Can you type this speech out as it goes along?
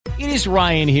It is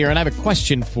Ryan here, and I have a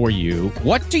question for you.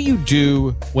 What do you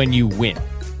do when you win?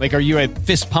 Like, are you a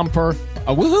fist pumper,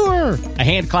 a woohooer, a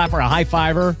hand clapper, a high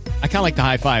fiver? I kind of like the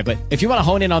high five, but if you want to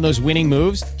hone in on those winning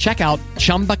moves, check out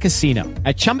Chumba Casino.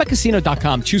 At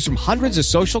ChumbaCasino.com, choose from hundreds of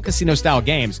social casino-style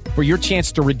games for your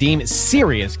chance to redeem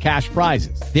serious cash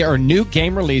prizes. There are new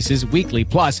game releases weekly,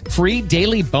 plus free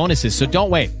daily bonuses. So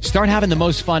don't wait. Start having the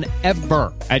most fun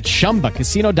ever at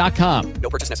ChumbaCasino.com. No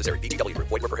purchase necessary. VGW. Void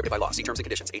where prohibited by law. See terms and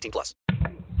conditions. 18 plus.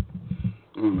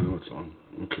 Oh, no, it's on.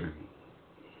 Okay.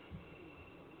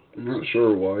 I'm not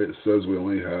sure why it says we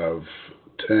only have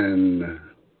 10,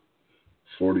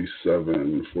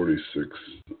 47, 46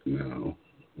 now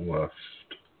left.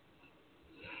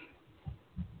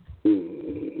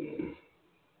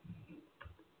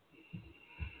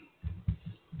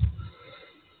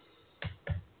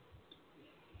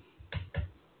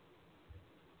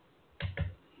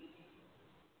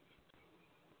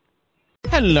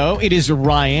 Hello, it is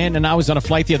Ryan, and I was on a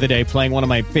flight the other day playing one of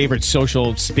my favorite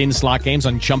social spin slot games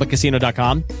on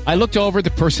ChumbaCasino.com. I looked over at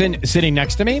the person sitting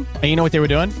next to me, and you know what they were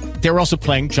doing? They were also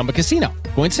playing Chumba Casino.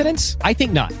 Coincidence? I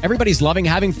think not. Everybody's loving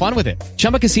having fun with it.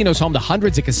 Chumba Casino is home to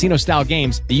hundreds of casino-style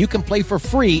games that you can play for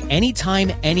free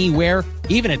anytime, anywhere,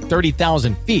 even at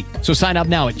 30,000 feet. So sign up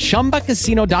now at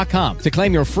ChumbaCasino.com to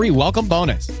claim your free welcome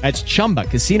bonus. That's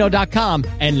ChumbaCasino.com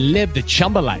and live the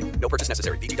Chumba life. No purchase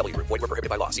necessary. VGW. Void where prohibited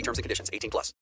by law. See terms and conditions. 18 plus.